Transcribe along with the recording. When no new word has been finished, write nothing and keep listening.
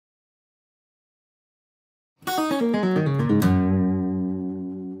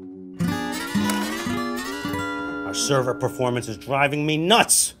Our server performance is driving me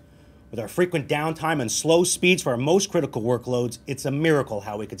nuts. With our frequent downtime and slow speeds for our most critical workloads, it's a miracle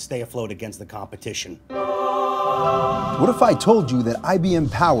how we could stay afloat against the competition. What if I told you that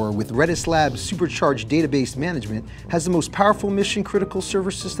IBM Power with Redis Labs supercharged database management has the most powerful mission-critical server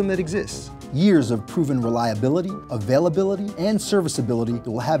system that exists? Years of proven reliability, availability, and serviceability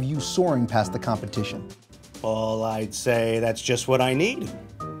that will have you soaring past the competition. Well, I'd say that's just what I need.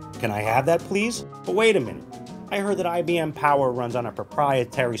 Can I have that, please? But wait a minute. I heard that IBM Power runs on a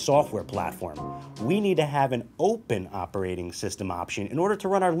proprietary software platform. We need to have an open operating system option in order to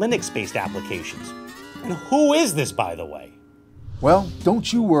run our Linux-based applications. And who is this, by the way? Well,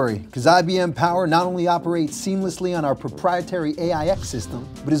 don't you worry, because IBM Power not only operates seamlessly on our proprietary AIX system,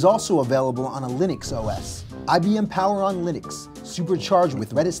 but is also available on a Linux OS. IBM Power on Linux, supercharged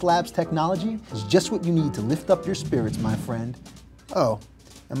with Redis Labs technology, is just what you need to lift up your spirits, my friend. Oh,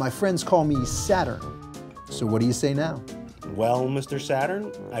 and my friends call me Saturn. So what do you say now? Well, Mr.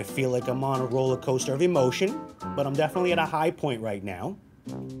 Saturn, I feel like I'm on a roller coaster of emotion, but I'm definitely at a high point right now.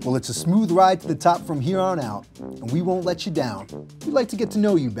 Well, it's a smooth ride to the top from here on out, and we won't let you down. We'd like to get to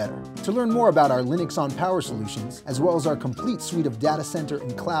know you better. To learn more about our Linux on Power solutions, as well as our complete suite of data center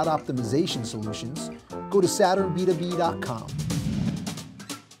and cloud optimization solutions, go to SaturnB2B.com.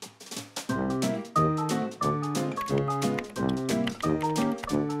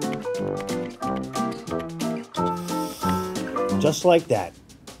 Just like that,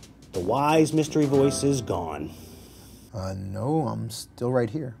 the wise mystery voice is gone. No, I'm still right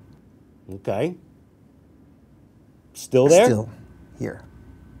here. Okay. Still there? Still here.